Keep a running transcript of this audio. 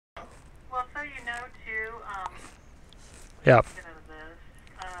Well, so you know too. Yeah. Get out of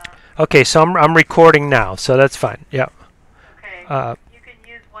this. Okay, so I'm recording now, so that's fine. Yeah. Okay, Uh, you can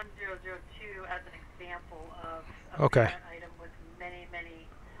use 1002 as an example of a okay. parent item with many, many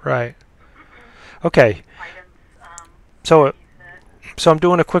Right. Okay. items So underneath it. I'm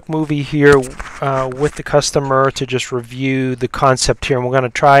doing a quick movie here with the customer to just review the concept here, and we're going to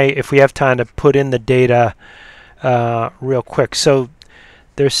try, if we have time, to put in the data real quick. So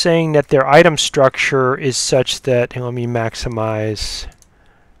they're saying that their item structure is such that, and let me maximize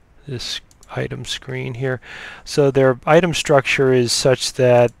this item screen here. So their item structure is such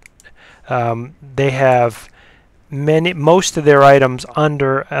that they have most of their items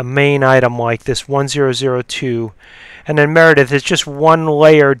under a main item like this 1002, and then Meredith is just one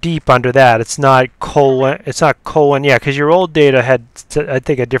layer deep under that. It's not colon. It's not colon. Yeah, because your old data had, I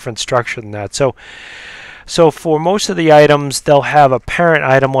think, a different structure than that. So for most of the items, they'll have a parent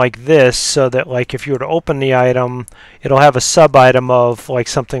item like this, so that like if you were to open the item, it'll have a sub item of like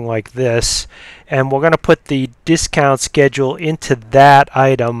something like this, and we're going to put the discount schedule into that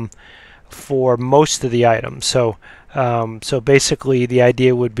item for most of the items. So basically the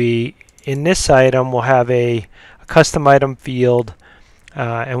idea would be in this item we'll have a custom item field,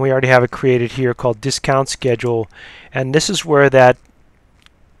 and we already have it created here called discount schedule, and this is where that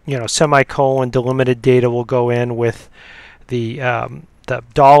semicolon delimited data will go in with the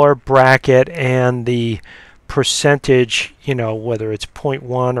dollar bracket and the percentage, whether it's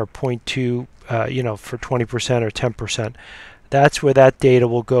 0.1 or 0.2, for 20% or 10%. That's where that data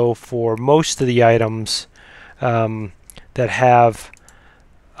will go for most of the items that have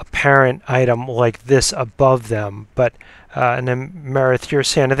a parent item like this above them. But and then Meredith, you're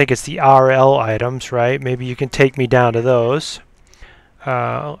saying I think it's the RL items, right? Maybe you can take me down to those.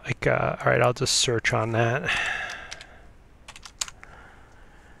 All right, I'll just search on that.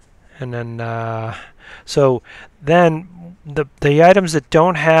 And then so then the items that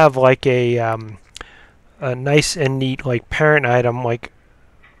don't have like a nice and neat like parent item, like,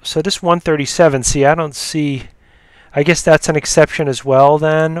 so this 137, see, I don't see, I guess that's an exception as well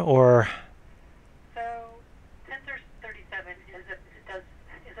then, or So 1037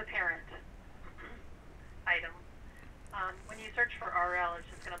 is a parent item. When you search for RL, it's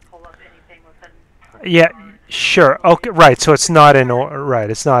just going to pull up anything within yeah, sure, okay, right, so it's not in here, order, right,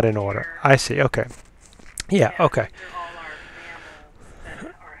 it's not in order. here. I see, okay. Yeah, Yeah, okay. these are all our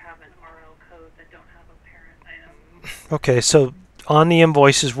mammals that have an RL code that don't have a parent item. Okay, so on the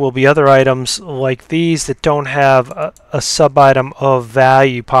invoices will be other items like these that don't have a sub-item of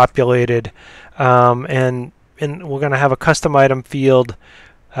value populated, and we're going to have a custom item field,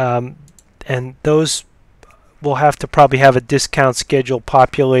 and those will have to probably have a discount schedule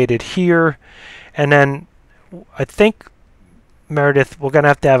populated here, and then I think, Meredith, we're going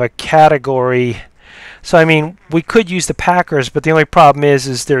to have a category. So I mean, we could use the Packers, but the only problem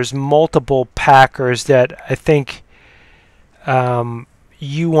is there's multiple Packers that I think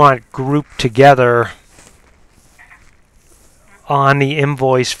you want grouped together on the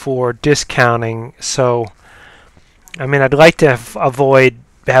invoice for discounting. So, I mean, I'd like to avoid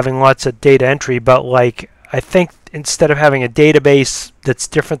having lots of data entry, but like, I think instead of having a database that's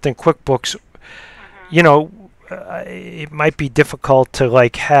different than QuickBooks, you know, it might be difficult to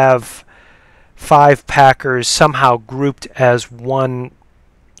like have 5 Packers somehow grouped as one,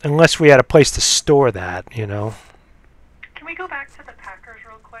 unless we had a place to store that. Can we go back to the Packers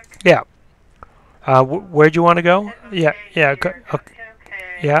real quick? Yeah. Where'd you want to go? Yeah, yeah, Here, okay, hit OK.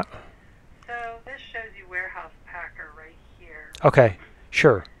 yeah, So this shows you warehouse packer right here. okay,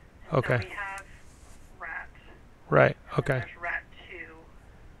 sure, And so okay, we have rat. right, And then okay, there's rat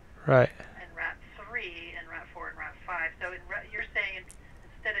 2 right, and rat 3 and rat 4 and rat 5. So you're saying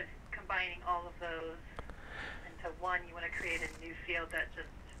instead of combining all of those into one, you want to create a new field that just,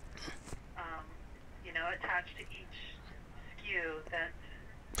 attached to each SKU that.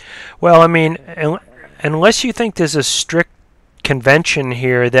 Well, I mean, unless you think there's a strict convention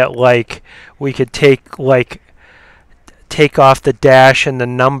here that like we could take off the dash and the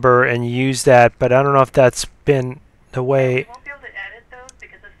number and use that, but I don't know if that's been the way. We won't be able to edit those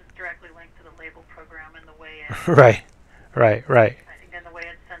because this is directly linked to the label program and the way it. Right, right, right. I think and the way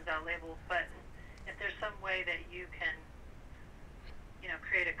it sends out labels, but if there's some way that you can,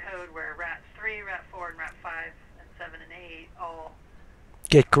 create a code where rat 3, rat 4, and rat 5 and 7 and 8 all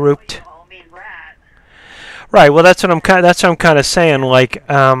Get grouped. all mean rat. Right. Well, that's what I'm kind of saying. Like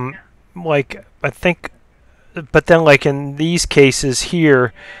I think, but then like in these cases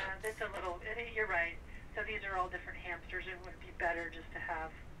here. Yeah, that's a little. You're right. So these are all different hamsters. It would be better just to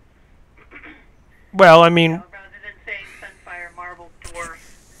have. Well, I mean. Rather than saying Sunfire Marble Dwarf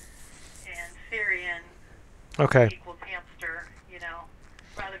Okay. equals hamster, you know,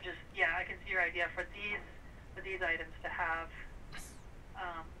 rather just, yeah, I can see your idea for these items to have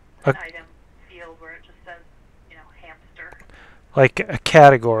an item field where it just says, you know, hamster. Like a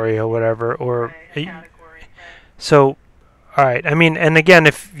category or whatever, or Right, a category, right. so. All right. I mean, and again,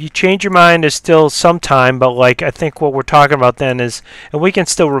 if you change your mind, there's still some time. But like, I think what we're talking about then is, and we can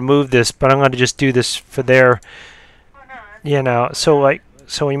still remove this, but I'm going to just do this for their, Oh, no, you know. So like,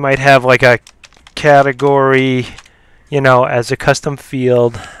 so we might have like a category, you know, as a custom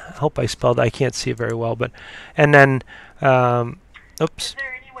field. I hope I spelled. I can't see it very well, but, and then, oops. Is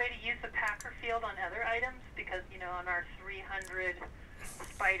there any way to use the Packer field on other items? Because, you know, on our 300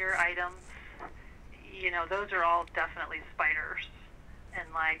 spider items, you know, those are all definitely spiders.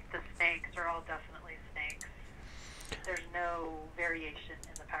 And, like, the snakes are all definitely snakes. There's no variation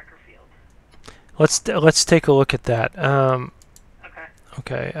in the Packer field. Let's take a look at that. Okay.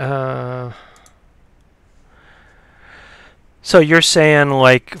 Okay. So you're saying,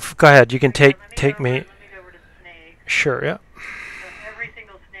 like, go ahead. You can take me. Let me go over to snake. Sure. Yeah. So every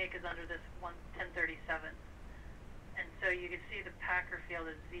single snake is under this 1037. And so you can see the Packer field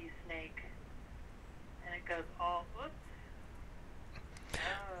is Z snake. And it goes all, whoops. Oh,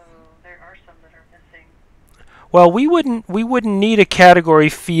 there are some that are missing. Well, we wouldn't need a category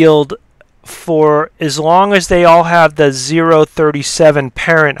field for as long as they all have the 037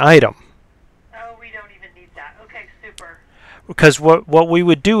 parent item. Oh, we don't even need that. Okay, super. Because what we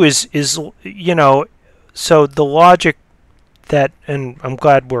would do is you know, so the logic that, and I'm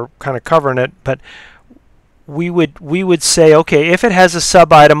glad we're kind of covering it, but we would say, okay, if it has a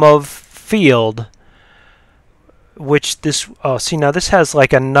sub item of field, which this, oh, see, now this has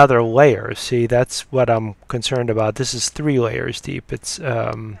like another layer. See, that's what I'm concerned about. This is 3 layers deep. It's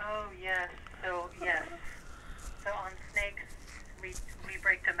Oh, yes. So, yes. So on snakes, we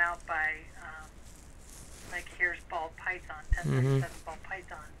break them out by, like, here's ball python, 1037 ball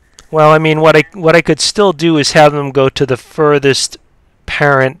python. well, I mean, what I could still do is have them go to the furthest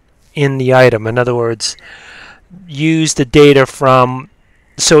parent in the item. In other words, use the data from,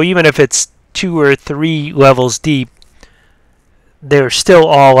 so even if it's 2 or 3 levels deep, they're still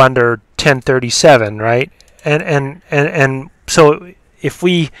all under 1037, right? And so if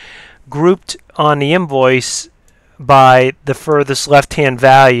we grouped on the invoice by the furthest left-hand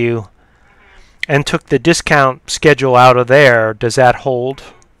value and took the discount schedule out of there, does that hold?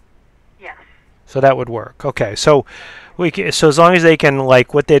 Yes. So that would work. Okay, so so as long as they can,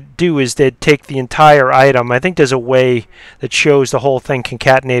 like, what they'd do is they'd take the entire item. I think there's a way that shows the whole thing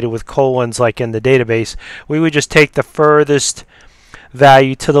concatenated with colons, like in the database. We would just take the furthest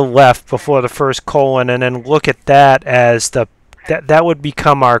value to the left before the first colon, and then look at that as that would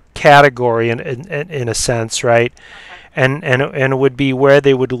become our category in a sense, right? And it would be where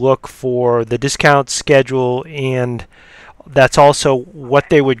they would look for the discount schedule, and that's also what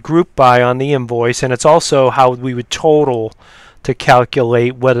they would group by on the invoice, and it's also how we would total to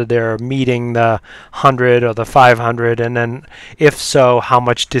calculate whether they're meeting the 100 or the 500, and then if so, how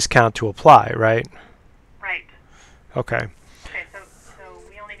much discount to apply, right? Right. Okay. Okay, so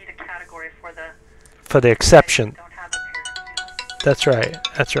we only need a category for the exception. Don't have a parent field. That's right.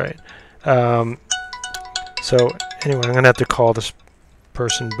 That's right. So anyway, I'm gonna have to call this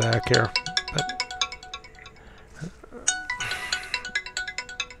person back here. But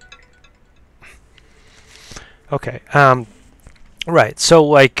okay. Right. So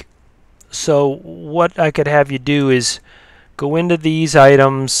what I could have you do is go into these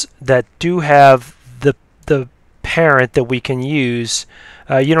items that do have the parent that we can use.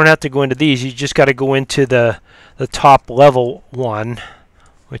 You don't have to go into these. You just got to go into the top level one,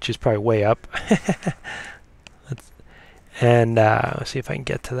 which is probably way up. And let's see if I can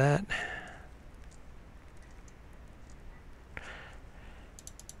get to that.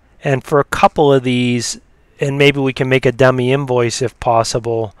 And for a couple of these, and maybe we can make a dummy invoice if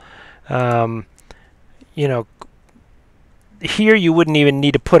possible. You know, here you wouldn't even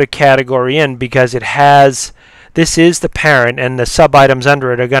need to put a category in because it has, this is the parent, and the sub items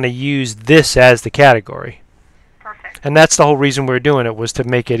under it are going to use this as the category. Perfect. And that's the whole reason we're doing it, was to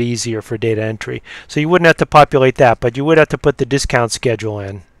make it easier for data entry. So you wouldn't have to populate that, but you would have to put the discount schedule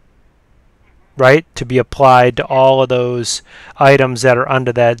in, right, to be applied to all of those items that are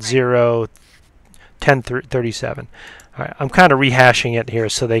under that 0, 1037. All right, I'm kind of rehashing it here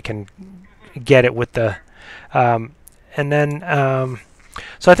so they can get it with the, and then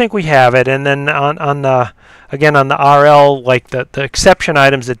so I think we have it. And then on the, again, on the RL, like the exception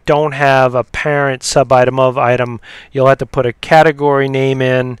items that don't have a parent sub item of item, you'll have to put a category name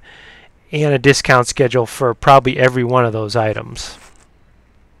in and a discount schedule for probably every one of those items.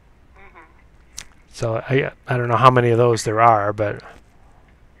 So I don't know how many of those there are, but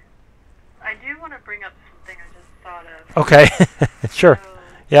I do want to bring up something I just thought of. okay, sure. So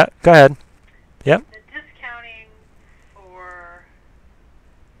Yeah, go ahead. Yep. the discounting for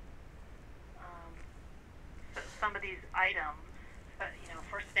some of these items,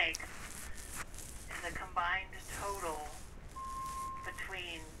 for snakes, is a combined total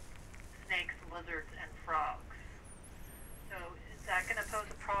between snakes, lizards, and frogs. So is that going to pose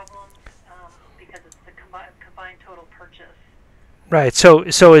a problem because it's the combined total purchase? Right. So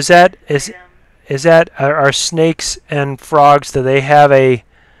is that are snakes and frogs? Do they have a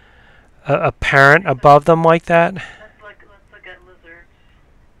parent above them like that? Let's look at lizards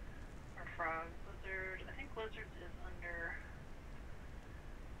or frogs. Lizard, I think lizards is under.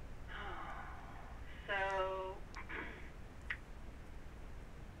 So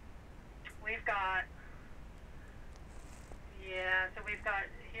we've got, so we've got,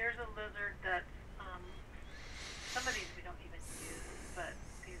 here's a lizard that's, some of these we don't even use, but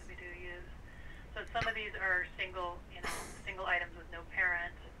these we do use. So some of these are single items with no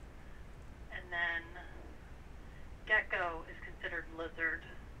parent. And then gecko is considered lizard.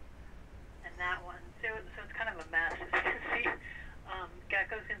 And that one, so it's kind of a mess, as you can see.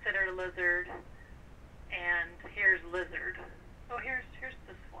 Gecko is considered a lizard. And here's lizard. Oh, here's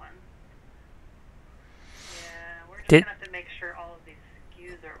this one. Yeah, we're just going to have to make sure all of these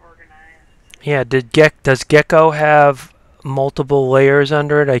SKUs are organized. Yeah, does gecko have multiple layers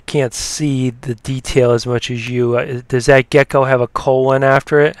under it? I can't see the detail as much as you. Does that gecko have a colon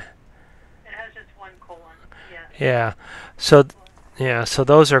after it? It has just one colon, yeah. So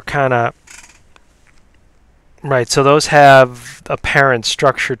those are kind of right. So those have a parent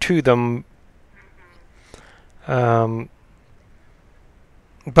structure to them. But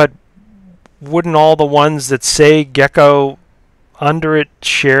wouldn't all the ones that say gecko under it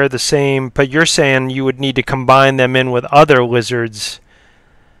share the same? But you're saying you would need to combine them in with other lizards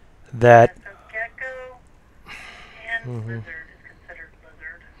that. Yeah, so gecko and lizard is considered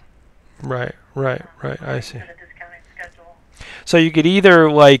lizard. Right. I see. The discounting schedule. So you could either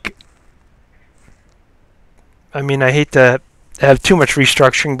I hate to have too much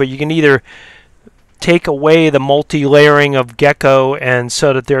restructuring, but you can either take away the multi-layering of gecko and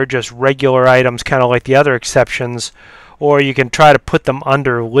so that they're just regular items, kind of like the other exceptions, or you can try to put them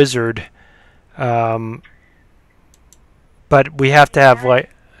under lizard. But we have to have Point,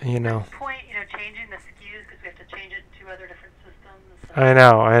 changing the SKUs because we have to change it in 2 other different systems. I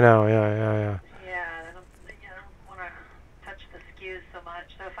know, yeah. Yeah, I don't want to touch the SKUs so much.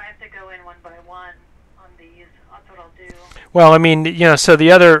 So if I have to go in one by one on these, that's what I'll do. Well, so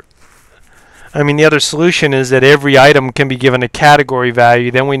the other solution is that every item can be given a category value.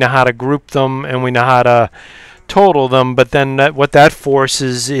 Then we know how to group them and we know how to total them. But then what that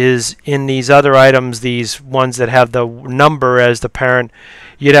forces is in these other items, these ones that have the number as the parent,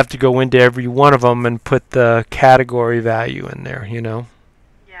 you'd have to go into every one of them and put the category value in there, Yeah,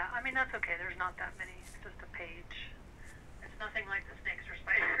 that's okay. There's not that many. It's just a page. It's nothing like the snakes or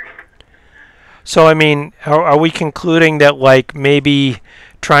spiders. So, are we concluding that, maybe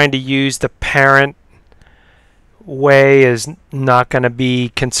trying to use the parent way is not going to be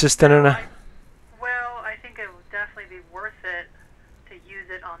consistent enough? I think it would definitely be worth it to use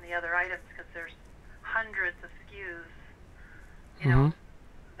it on the other items because there's hundreds of SKUs,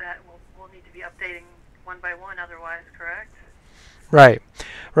 that we'll need to be updating one by one otherwise, correct? Right.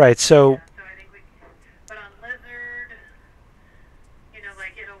 So I think but on lizard,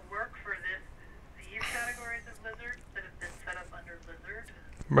 it'll work for these categories of lizards that have been set up under lizard.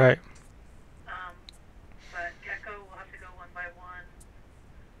 right. But gecko will have to go one by one.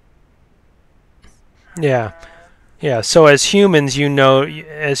 Yeah. So as humans, you know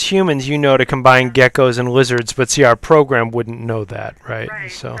to combine geckos and lizards, but see, our program wouldn't know that, right?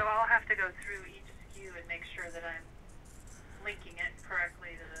 Right. So I'll have to go through each SKU and make sure that I'm linking it correctly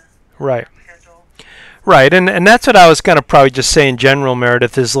to the schedule. Right, and that's what I was going to probably just say in general,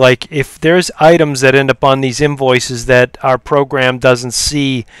 Meredith, is if there's items that end up on these invoices that our program doesn't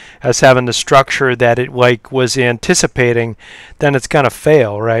see as having the structure that it was anticipating, then it's going to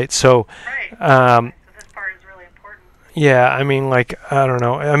fail, right? So, right. So this part is really important. Yeah, I don't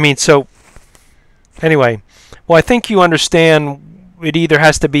know. So anyway, well, I think you understand it either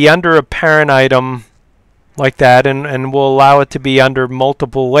has to be under a parent item like that, and we'll allow it to be under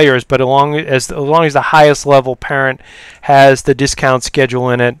multiple layers, but as long as the highest level parent has the discount schedule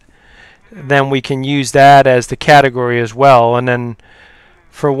in it, then we can use that as the category as well. And then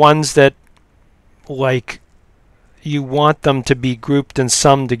for ones that you want them to be grouped and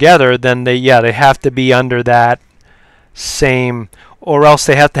summed together, then they have to be under that same, or else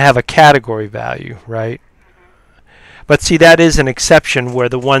they have to have a category value, right? But see, that is an exception where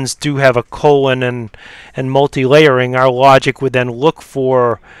the ones do have a colon and multi-layering. Our logic would then look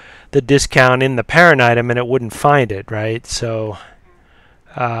for the discount in the parent item and it wouldn't find it, right? So,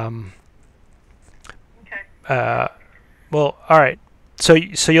 well, all right. So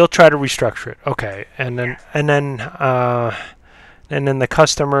you'll try to restructure it, okay? And then the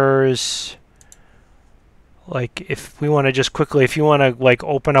customers, like if we want to just quickly, if you want to like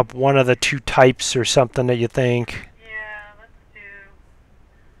open up one of the two types or something that you think. Yeah, let's do.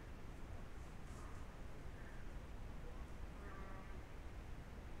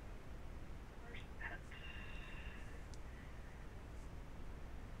 Where's pet?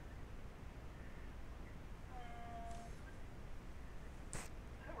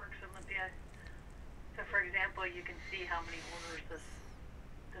 That works, Olympia. So, for example, you can see how many orders this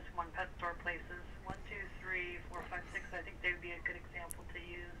one pet store places. 1, 2, 3, 4, 5, 6. I think they would be a good example to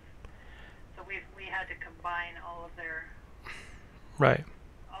use. So we had to combine all of their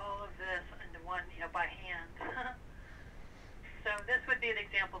all of this into one, by hand. So this would be an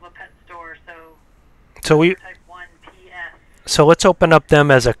example of a pet store. So we type 1 PS. So let's open up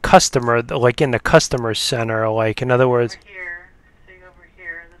them as a customer, like in the customer center, like in other words. Over here, see over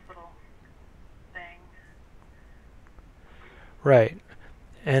here, this little thing. Right,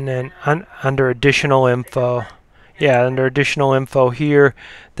 and then under additional info, under additional info here,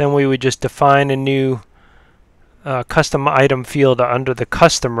 then we would just define a new custom item field under the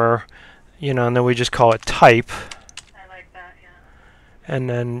customer, and then we just call it type. I like that, yeah. And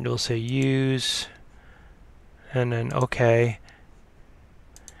then you'll say use, and then OK.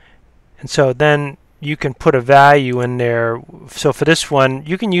 And so then you can put a value in there. So for this one,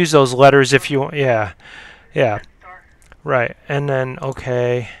 you can use those letters if you want. Yeah. Right. And then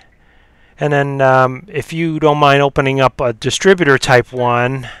OK. And then if you don't mind opening up a distributor type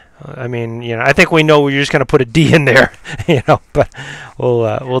one, I mean, I think we know you're just going to put a D in there, but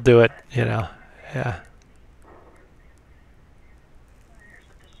we'll do it, yeah. Here's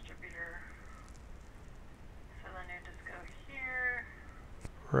a distributor. So then you just go here.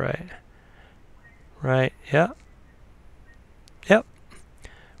 Right. Yep.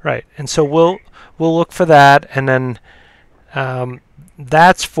 Right. And so we'll look for that, and then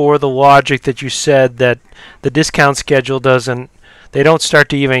that's for the logic that you said that the discount schedule they don't start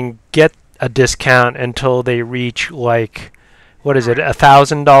to even get a discount until they reach, like, what is it,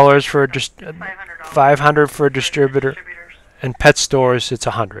 $1,000 for just $500 for a distributor, and pet stores it's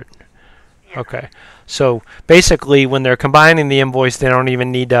 $100. Yeah. Okay, so basically when they're combining the invoice, they don't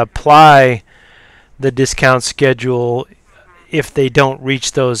even need to apply the discount schedule if they don't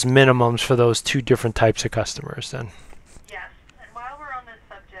reach those minimums for those two different types of customers. Then. Yes, and while we're on this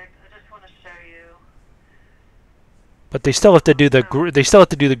subject, I just want to show you. But they still have to do the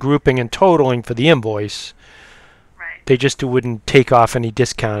grouping and totaling for the invoice. Right. They just wouldn't take off any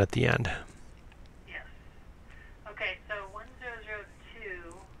discount at the end. Yes. Okay, so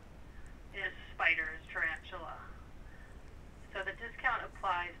 1002 is spiders, tarantula. So the discount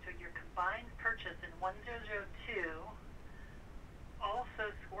applies to your combined purchase in 1002,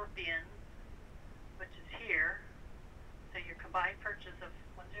 also scorpions, which is here. So your combined purchase of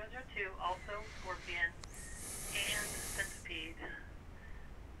 1002, also scorpion, and centipede.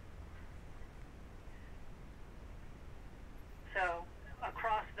 So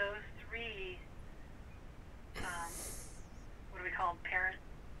across those three, what do we call them, parent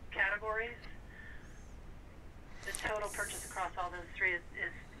categories, the total purchase across all those three is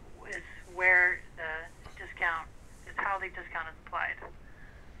where the discount is, how the discount is applied.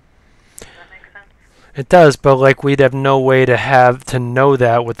 Does that make sense? It does, but like we'd have no way to know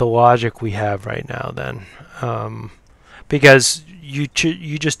that with the logic we have right now. Then, because you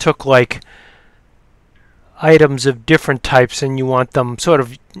just took like items of different types and you want them sort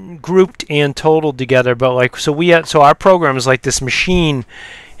of grouped and totaled together. But like so our program is like this machine,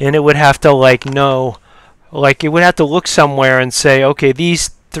 and it would have to know, like it would have to look somewhere and say, okay,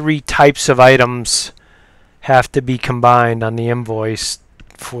 these three types of items have to be combined on the invoice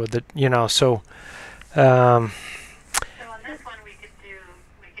for the so. So on this one, we could use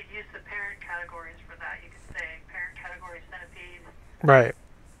the parent categories for that. You could say parent category centipede, Right.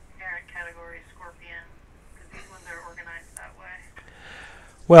 parent category scorpion, because these ones are organized that way.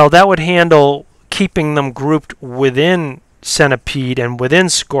 Well, that would handle keeping them grouped within centipede and within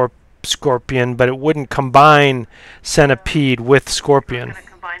scorpion, but it wouldn't combine centipede with scorpion. We're going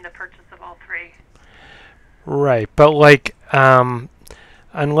to combine the purchase of all three. Right, but like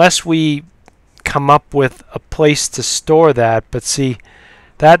unless we come up with a place to store that, but see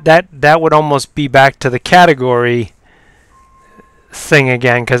that would almost be back to the category thing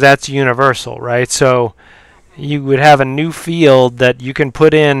again, because that's universal, right? So you would have a new field that you can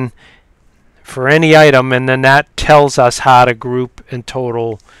put in for any item, and then that tells us how to group and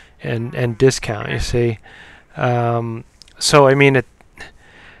total and discount. You see, so I mean,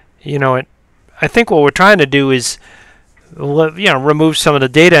 I think what we're trying to do is, remove some of the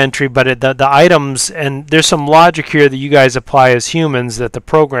data entry, but the items, and there's some logic here that you guys apply as humans that the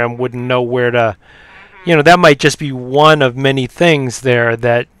program wouldn't know where to. That might just be one of many things there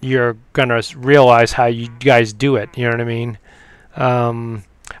that you're gonna realize how you guys do it. You know what I mean?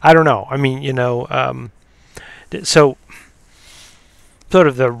 I don't know. I mean, so sort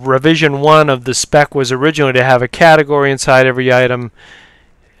of the revision 1 of the spec was originally to have a category inside every item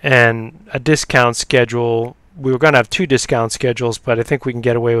and a discount schedule. We were going to have 2 discount schedules, but I think we can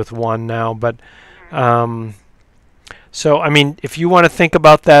get away with 1 now. But so, I mean, if you want to think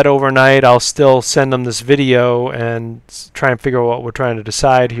about that overnight, I'll still send them this video and try and figure out what we're trying to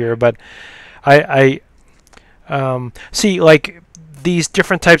decide here. But I see, like, these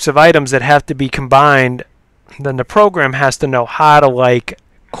different types of items that have to be combined, then the program has to know how to, like,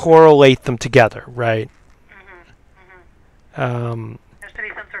 correlate them together, right? There has to be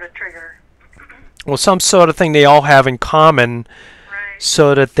some sort of trigger. Well, some sort of thing they all have in common, right,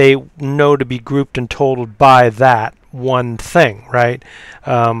 so that they know to be grouped and totaled by that one thing, right?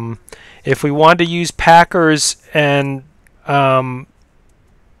 If we want to use packers and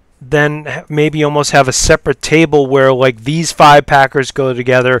then maybe almost have a separate table where, like, these 5 packers go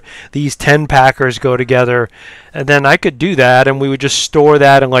together, these 10 packers go together, and then I could do that, and we would just store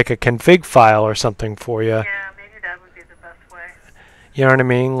that in, like, a config file or something for you. Yeah, maybe that would be the best way. You know what I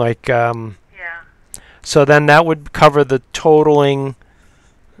mean? Like, Yeah. so then that would cover the totaling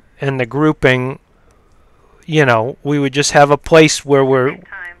and the grouping. We would just have a place where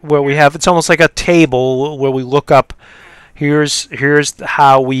we have, it's almost like a table where we look up, here's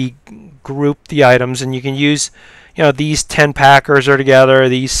how we group the items, and you can use, these 10 packers are together,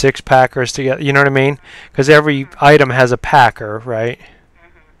 these 6 packers together, you know what I mean? Because every item has a packer, right?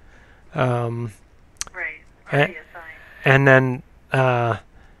 Right. Already assigned. And then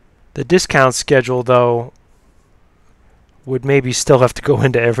the discount schedule, though, would maybe still have to go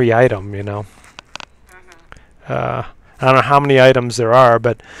into every item, I don't know how many items there are,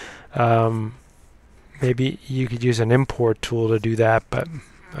 but maybe you could use an import tool to do that, but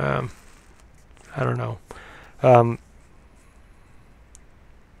I don't know. I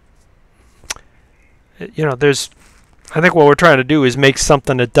think what we're trying to do is make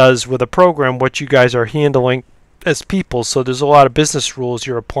something that does with a program what you guys are handling as people. So there's a lot of business rules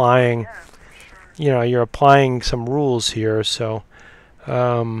you're applying. Yeah, for sure. You're applying some rules here. So,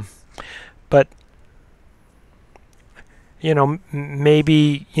 but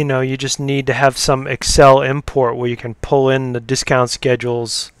maybe you just need to have some Excel import where you can pull in the discount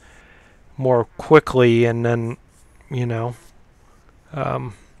schedules more quickly, and then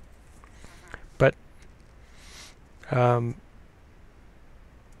but Yeah,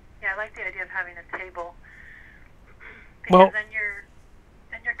 I like the idea of having a table, Well- because then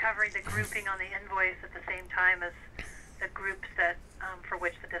you're covering the grouping on the invoice at the same time as the groups that for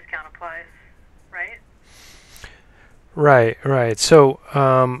which the discount applies, right? Right. So,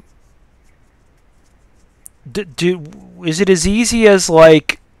 is it as easy as,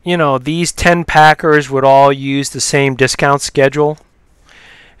 like, these 10 packers would all use the same discount schedule,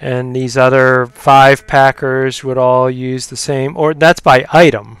 and these other 5 packers would all use the same, or that's by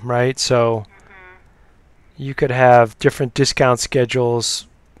item, right? So you could have different discount schedules.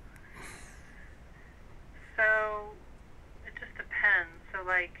 So it just depends. So,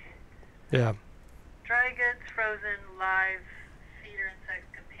 like, Yeah. dry goods, frozen, live, feeder insects,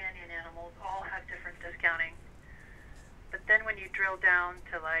 companion animals all have different discounting. But then when you drill down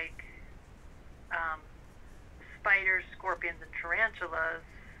to, like, spiders, scorpions, and tarantulas,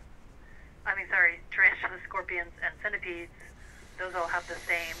 tarantulas, scorpions, and centipedes, those all have the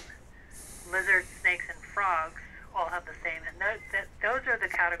same. Lizards, snakes, and frogs all have the same. And those are the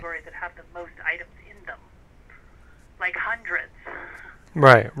categories that have the most items in them, like hundreds.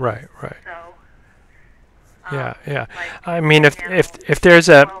 Right. So, Yeah. like, I mean, if animals, there's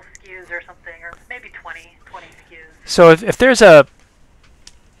a 12 SKUs or something, or maybe 20 SKUs. So if there's a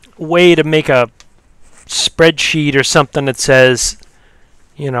way to make a spreadsheet or something that says,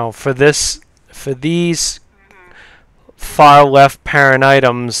 for these far left parent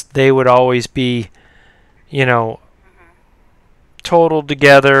items, they would always be, totaled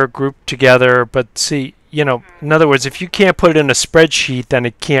together, grouped together. But see, in other words, if you can't put it in a spreadsheet, then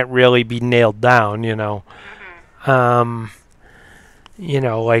it can't really be nailed down. Like.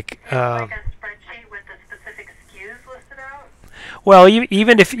 Like a spreadsheet with the specific SKUs listed out? Well,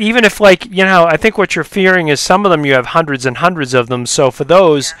 even if like I think what you're fearing is some of them you have hundreds and hundreds of them. So for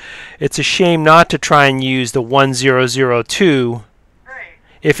those, Yeah. it's a shame not to try and use the 1002 Right.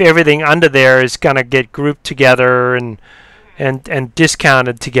 if everything under there is going to get grouped together and Mhm. and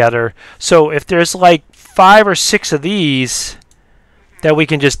discounted together. So if there's like 5 or 6 of these that we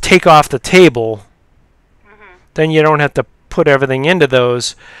can just take off the table, Mhm. then you don't have to put everything into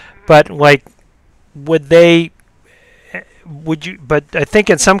those. Mhm. But like, would they? Would you? But I think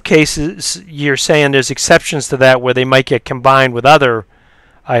in some cases you're saying there's exceptions to that where they might get combined with other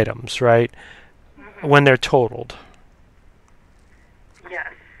items, right? Mhm. When they're totaled. Yes,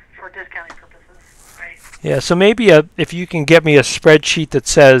 for discounting purposes. Right. Yeah. So maybe if you can get me a spreadsheet that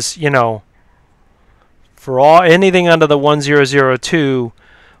says, for all anything under the 1002,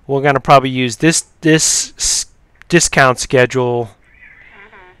 we're going to probably use this discount schedule.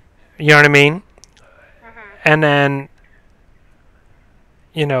 Mhm. You know what I mean? Mhm. And then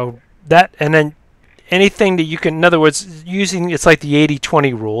that, and then anything that you can, in other words, using it's like the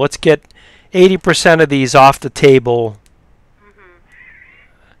 80-20 rule. Let's get 80% of these off the table, Mhm.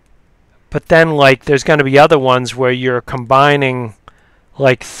 but then like there's going to be other ones where you're combining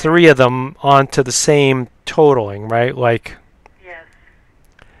like 3 of them onto the same totaling, right? Like, Yes.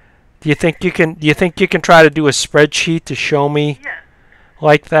 do you think you can try to do a spreadsheet to show me Yes.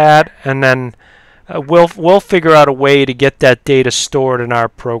 like that, and then we'll figure out a way to get that data stored in our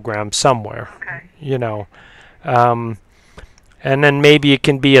program somewhere, Okay. you know. Um, and then maybe it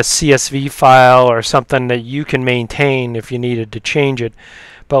can be a CSV file or something that you can maintain if you needed to change it.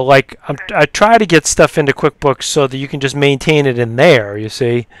 But like Okay. I try to get stuff into QuickBooks so that you can just maintain it in there, you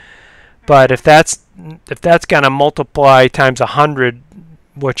see. But if Mhm. that's gonna multiply times 100,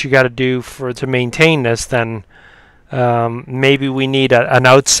 what you got to do for to maintain this, then maybe we need an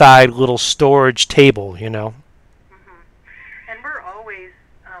outside little storage table, Mhm. And we're always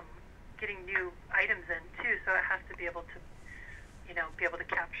getting new items in too, so it has to be able to, be able to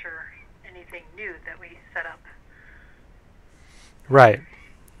capture anything new that we set up. Right.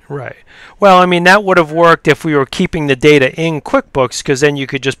 Right. Well, I mean, that would have worked if we were keeping the data in QuickBooks, because then you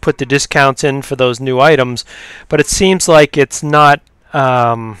could just put the discounts in for those new items. But it seems like it's not.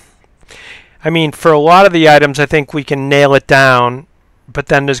 I mean, for a lot of the items, I think we can nail it down, but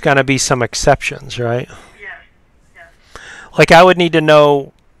then there's going to be some exceptions, right? Yes. Yes. Like, I would need to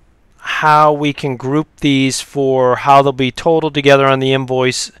know how we can group these for how they'll be totaled together on the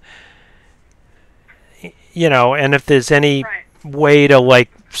invoice, and if there's any Right. way to, like,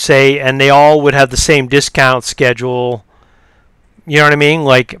 say, and they all would have the same discount schedule. You know what I mean?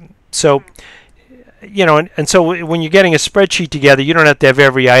 Like, so, Mhm. and so when you're getting a spreadsheet together, you don't have to have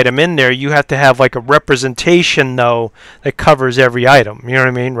every item in there. You have to have like a representation, though, that covers every item. You know what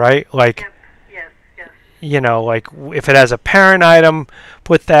I mean, right? Like, Yep. Yes. Yes. like if it has a parent item,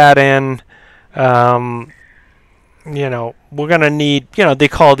 put that in. Um, we're going to need, they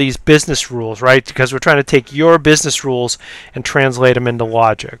call these business rules, right? Because we're trying to take your business rules and translate them into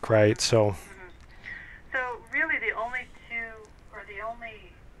logic, right? So, Mhm. So really, the only two or the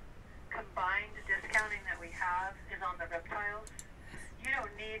only combined discounting that we have is on the reptiles. You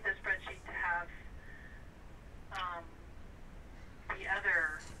don't need the spreadsheet to have um, the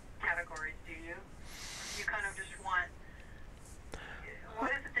other categories, do you? You kind of just want, what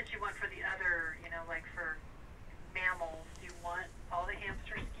is it that you want for the other, like for mammals? Do you want all the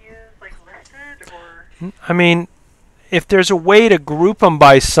hamster SKUs like listed, or? I mean, if there's a way to group them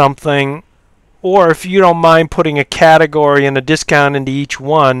by something, or if you don't mind putting a category and a discount into each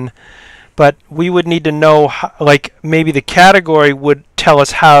one, but we would need to know, how, like maybe the category would tell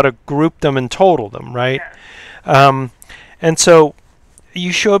us how to group them and total them, right? Yes. Um, and so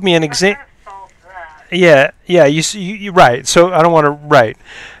you showed me an That kind example. of solves that. Yeah, you right. So I don't want to right,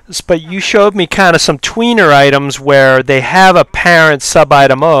 but you Okay. showed me kind of some tweener items where they have a parent sub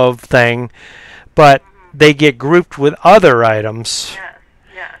item of thing, but Mhm. they get grouped with other items. Yes.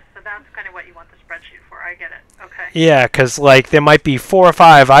 Yes. So that's kind of what you want the spreadsheet for. I get it. Okay. Yeah, because like there might be 4 or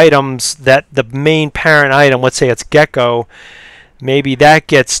 5 items that the main parent item, let's say it's gecko, maybe that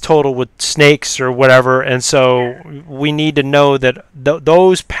gets totaled with snakes or whatever, and so Yes. we need to know that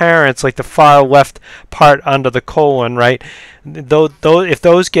those parents, like the far left part under the colon, right? If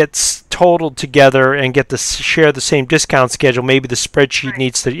those get totaled together and get to share the same discount schedule, maybe the spreadsheet Right.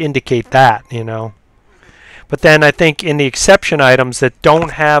 needs to indicate that. Mhm. But then I think in the exception items that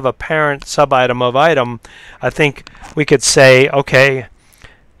don't have a parent sub-item of item, I think we could say, okay,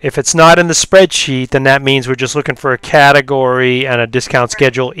 if it's not in the spreadsheet, then that means we're just looking for a category and a discount Right.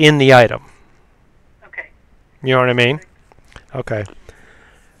 schedule in the item. Okay. You know what I mean? Perfect. Okay. Mhm.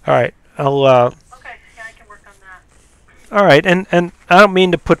 All right. I'll Okay. Yeah, I can work on that. All right, and I don't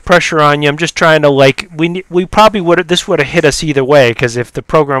mean to put pressure on you. I'm just trying to like we probably would this would have hit us either way, because if the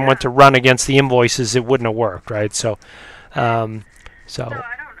program went to run against the invoices, it wouldn't have worked, right? So, No, I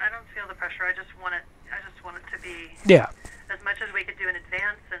don't feel the pressure. I just want it to be as much as we could do in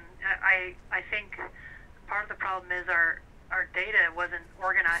advance. And I think part of the problem is our data wasn't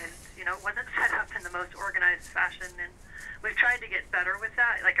organized. You know, it wasn't set up in the most organized fashion, and we've tried to get better with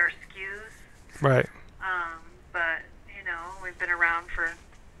that, like our SKUs. Right. But you know, we've been around for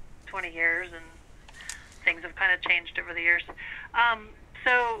 20 years, and things have kind of changed over the years.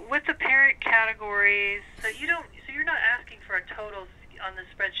 So with the parent categories, so you're not asking for a total on the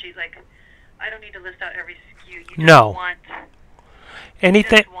spreadsheet. Like, I don't need to list out every SKU. You just want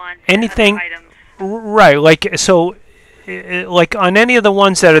anything items. Right. Like so. Like on any of the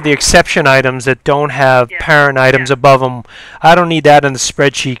ones that are the exception items that don't have parent items above them, I don't need that in the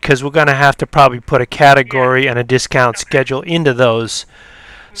spreadsheet, because we're going to have to probably put a category and a discount schedule into those.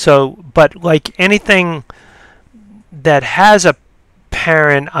 So, but like anything that has a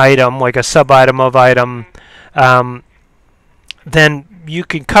parent item, like a sub-item of item, then you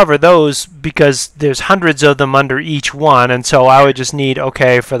can cover those, because there's hundreds of them under each one. And so I would just need,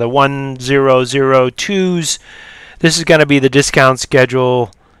 okay, for the 1002s, this is going to be the discount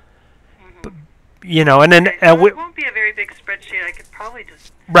schedule, you know, and then it won't be a very big spreadsheet. I could probably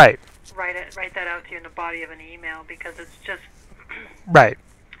just write that out to you in the body of an email, because it's just 3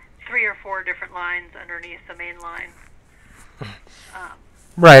 or 4 different lines underneath the main line.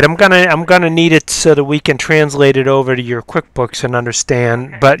 Right. I'm gonna need it so that we can translate it over to your QuickBooks and understand.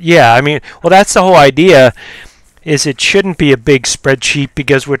 Okay. But yeah, I mean, well, that's the whole idea. Is it shouldn't be a big spreadsheet,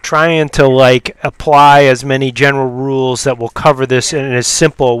 because we're trying to like apply as many general rules that will cover this in as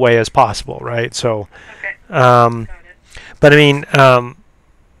simple a way as possible, right? So, Got it. but I mean,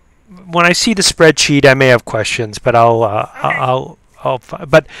 when I see the spreadsheet, I may have questions, but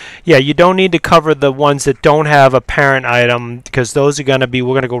but yeah, you don't need to cover the ones that don't have a parent item, because those are going to be,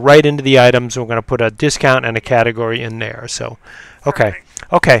 we're going to go right into the items, and we're going to put a discount and a category in there. So, okay,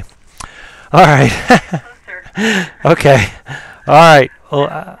 Perfect. okay, all right. Okay. All right. Well,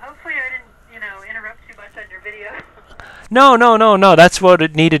 hopefully I didn't, interrupt too much on your video. No. That's what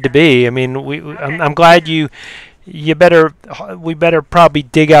it needed to be. I mean, I'm glad we better probably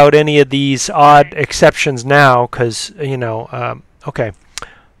dig out any of these odd exceptions now, because okay.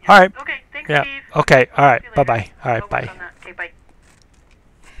 All right. Okay. Thanks, Yeah. Steve. Okay. All right. Talk to you Bye later. bye. All right. I'll work Bye. on that.